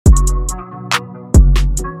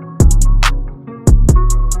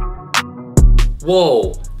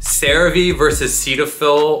Whoa, CeraVe versus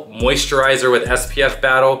Cetaphil Moisturizer with SPF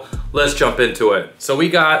battle. Let's jump into it. So we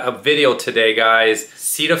got a video today, guys.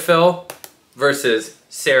 Cetaphil versus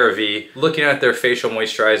CeraVe, looking at their facial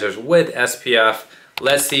moisturizers with SPF.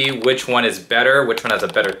 Let's see which one is better, which one has a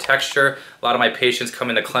better texture. A lot of my patients come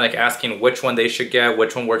in the clinic asking which one they should get,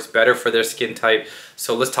 which one works better for their skin type.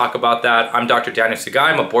 So let's talk about that. I'm Dr. Daniel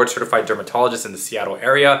Sugai. I'm a board certified dermatologist in the Seattle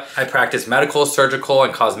area. I practice medical, surgical,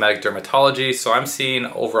 and cosmetic dermatology. So I'm seeing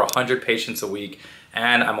over 100 patients a week.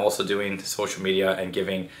 And I'm also doing social media and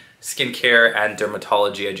giving skincare and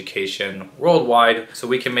dermatology education worldwide so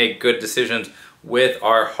we can make good decisions with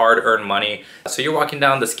our hard-earned money. So you're walking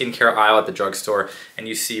down the skincare aisle at the drugstore and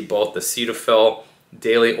you see both the Cetaphil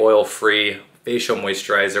Daily Oil-Free Facial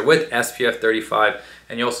Moisturizer with SPF 35,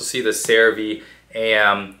 and you also see the CeraVe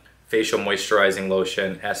AM Facial Moisturizing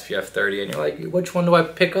Lotion SPF 30, and you're like, which one do I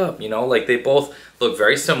pick up? You know, like they both look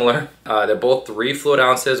very similar. They're both 3 fluid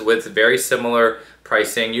ounces with very similar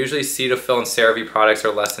pricing. Usually Cetaphil and CeraVe products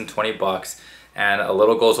are less than 20 bucks, and a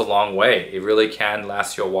little goes a long way. It really can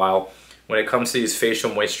last you a while. When it comes to these facial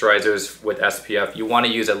moisturizers with SPF, you want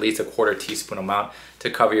to use at least a 1/4 teaspoon amount to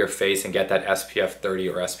cover your face and get that SPF 30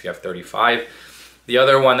 or SPF 35. The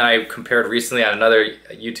other one that I compared recently on another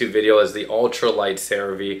YouTube video is the ultralight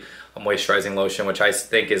CeraVe moisturizing lotion, which I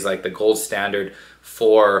think is like the gold standard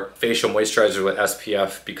for facial moisturizer with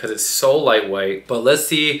SPF because it's so lightweight. But let's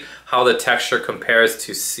see how the texture compares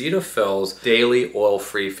to Cetaphil's Daily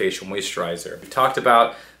Oil-Free Facial Moisturizer. We've talked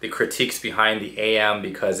about the critiques behind the AM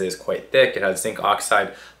because it's quite thick. It has zinc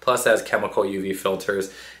oxide, plus it has chemical UV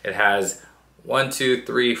filters. It has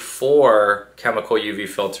 4 chemical UV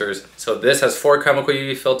filters. So this has 4 chemical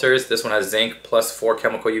UV filters. This one has zinc plus 4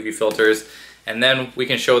 chemical UV filters. And then we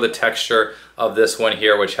can show the texture of this one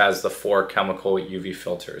here, which has the 4 chemical UV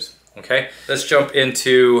filters. Okay, let's jump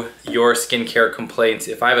into your skincare complaints.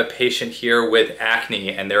 If I have a patient here with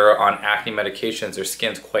acne and they're on acne medications, their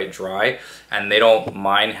skin's quite dry and they don't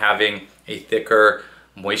mind having a thicker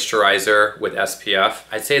moisturizer with SPF,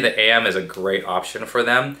 I'd say the AM is a great option for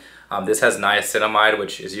them. This has niacinamide,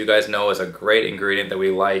 which, as you guys know, is a great ingredient that we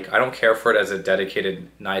like. I don't care for it as a dedicated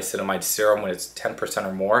niacinamide serum when it's 10%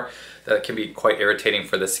 or more. That can be quite irritating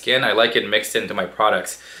for the skin. I like it mixed into my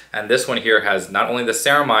products. And this one here has not only the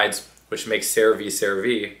ceramides, which makes CeraVe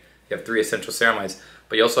CeraVe. You have 3 essential ceramides,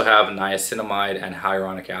 but you also have niacinamide and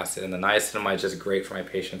hyaluronic acid. And the niacinamide is just great for my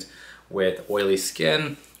patients with oily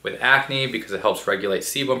skin, with acne, because it helps regulate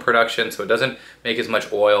sebum production, so it doesn't make as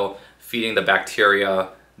much oil, feeding the bacteria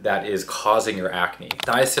that is causing your acne.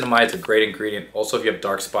 Niacinamide is a great ingredient. Also, if you have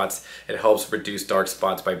dark spots, it helps reduce dark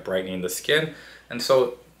spots by brightening the skin. And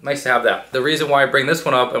so, nice to have that. The reason why I bring this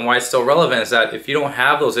one up and why it's still relevant is that if you don't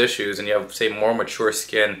have those issues and you have, say, more mature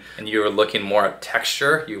skin and you're looking more at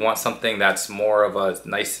texture, you want something that's more of a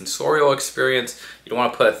nice sensorial experience, you don't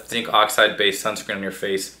want to put a zinc oxide based sunscreen on your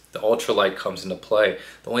face, the ultralight comes into play.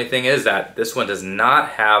 The only thing is that this one does not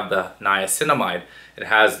have the niacinamide. It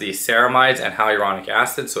has the ceramides and hyaluronic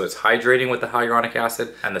acid, so it's hydrating with the hyaluronic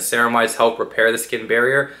acid, and the ceramides help repair the skin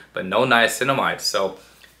barrier, but no niacinamide. So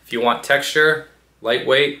if you want texture,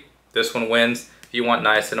 lightweight, this one wins. If you want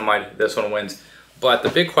niacinamide, this one wins. But the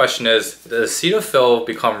big question is, does Cetaphil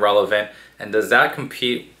become relevant, and does that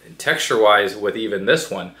compete texture-wise with even this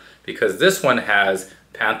one? Because this one has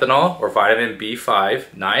panthenol or vitamin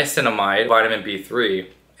B5, niacinamide, vitamin B3,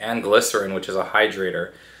 and glycerin, which is a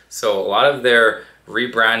hydrator. So a lot of their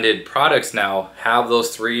rebranded products now have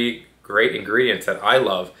those 3 great ingredients that I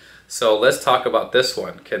love. So let's talk about this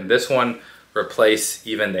one. Can this one replace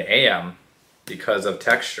even the AM because of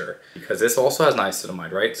texture? Because this also has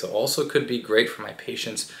niacinamide, right? So also could be great for my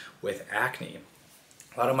patients with acne.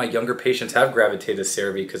 A lot of my younger patients have gravitated to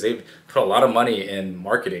CeraVe because they've put a lot of money in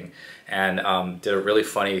marketing and did a really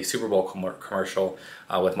funny Super Bowl commercial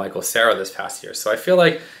with Michael Cera this past year. So I feel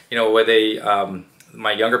like, you know, where they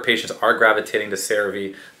my younger patients are gravitating to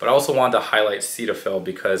CeraVe, but I also wanted to highlight Cetaphil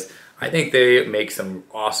because I think they make some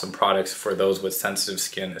awesome products for those with sensitive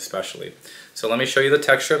skin especially. So let me show you the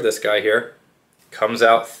texture of this guy here. Comes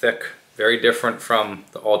out thick, very different from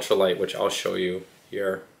the ultralight, which I'll show you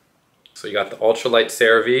here. So you got the ultralight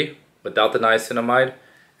CeraVe without the niacinamide,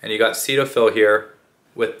 and you got Cetaphil here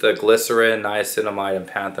with the glycerin, niacinamide, and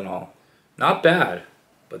panthenol. Not bad,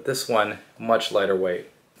 but this one much lighter weight.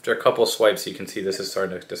 After a couple swipes, you can see this is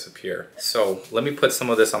starting to disappear. So let me put some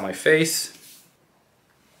of this on my face.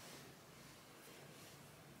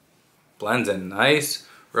 Blends in nice,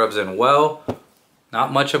 rubs in well.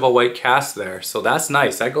 Not much of a white cast there, so that's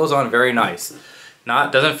nice. That goes on very nice.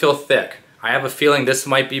 Doesn't feel thick. I have a feeling this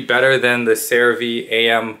might be better than the CeraVe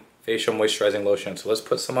AM Facial Moisturizing Lotion. So let's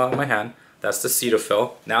put some on my hand. That's the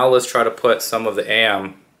Cetaphil. Now let's try to put some of the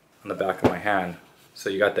AM on the back of my hand. So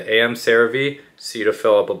you got the AM CeraVe,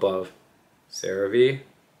 Cetaphil up above. CeraVe,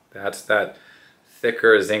 that's that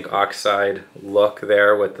thicker zinc oxide look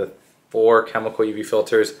there with the 4 chemical UV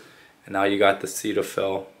filters. And now you got the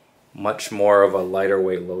Cetaphil, much more of a lighter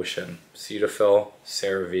weight lotion. Cetaphil,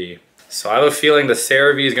 CeraVe. So I have a feeling the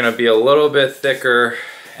CeraVe is gonna be a little bit thicker,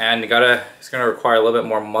 and it's gonna require a little bit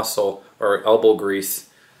more muscle or elbow grease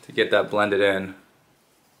to get that blended in.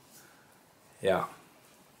 Yeah.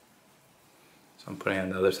 So I'm putting it on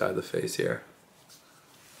the other side of the face here.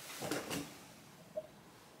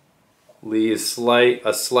 Leaves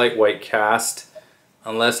a slight white cast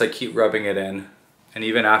unless I keep rubbing it in. And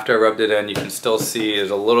even after I rubbed it in, you can still see there's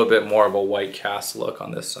a little bit more of a white cast look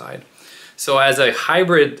on this side. So as a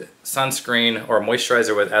hybrid sunscreen or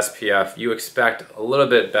moisturizer with SPF, you expect a little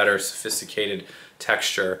bit better sophisticated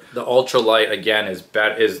texture. The ultralight, again,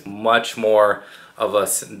 is much more of a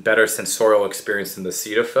better sensorial experience than the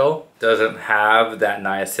Cetaphil. Doesn't have that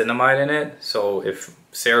niacinamide in it. So if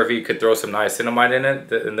CeraVe could throw some niacinamide in it,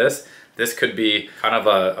 this could be kind of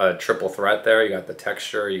a triple threat there. You got the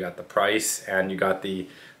texture, you got the price, and you got the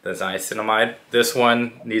niacinamide. This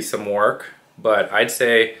one needs some work, but I'd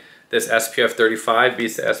say this SPF 35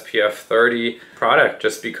 beats the SPF 30 product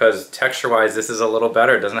just because texture-wise this is a little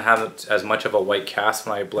better. It doesn't have as much of a white cast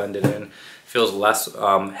when I blend it in. Feels less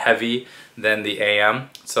heavy than the AM,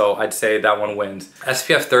 so I'd say that one wins.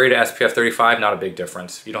 SPF 30 to SPF 35, not a big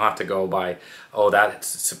difference. You don't have to go by, oh, that's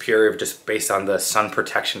superior just based on the sun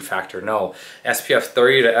protection factor. No, SPF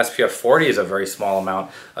 30 to SPF 40 is a very small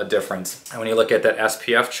amount of difference. And when you look at that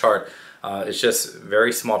SPF chart, it's just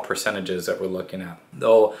very small percentages that we're looking at.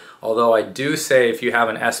 Although I do say if you have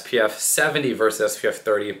an SPF 70 versus SPF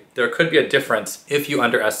 30, there could be a difference if you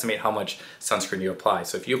underestimate how much sunscreen you apply.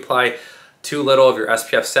 So if you apply too little of your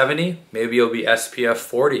SPF 70, maybe it'll be SPF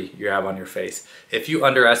 40 you have on your face. If you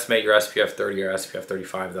underestimate your SPF 30 or SPF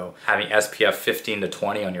 35 though, having SPF 15 to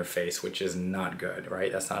 20 on your face, which is not good,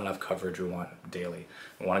 right? That's not enough coverage we want daily.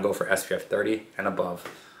 We wanna go for SPF 30 and above.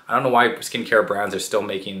 I don't know why skincare brands are still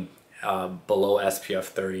making below SPF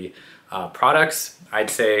 30 products. I'd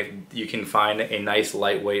say you can find a nice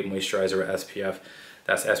lightweight moisturizer with SPF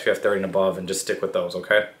that's SPF 30 and above, and just stick with those,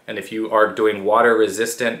 okay? And if you are doing water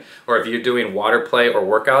resistant, or if you're doing water play or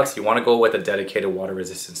workouts, you wanna go with a dedicated water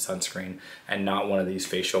resistant sunscreen and not one of these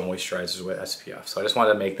facial moisturizers with SPF. So I just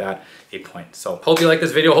wanted to make that a point. So hope you like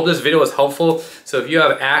this video. Hope this video was helpful. So if you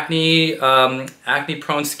have acne, acne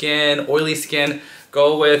prone skin, oily skin,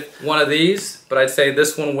 go with one of these, but I'd say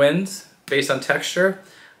this one wins based on texture.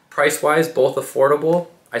 Price-wise, both affordable.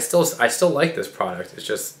 I still like this product. It's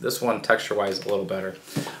just this one texture-wise a little better.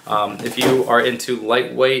 If you are into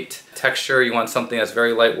lightweight texture, you want something that's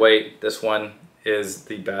very lightweight, this one is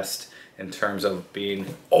the best in terms of being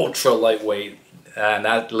ultra lightweight, and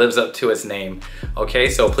that lives up to its name. Okay,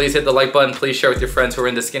 so please hit the like button. Please share with your friends who are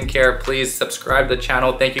into skincare. Please subscribe to the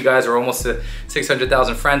channel. Thank you guys. We're almost to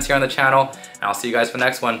 600,000 friends here on the channel. And I'll see you guys for the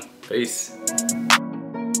next one. Peace.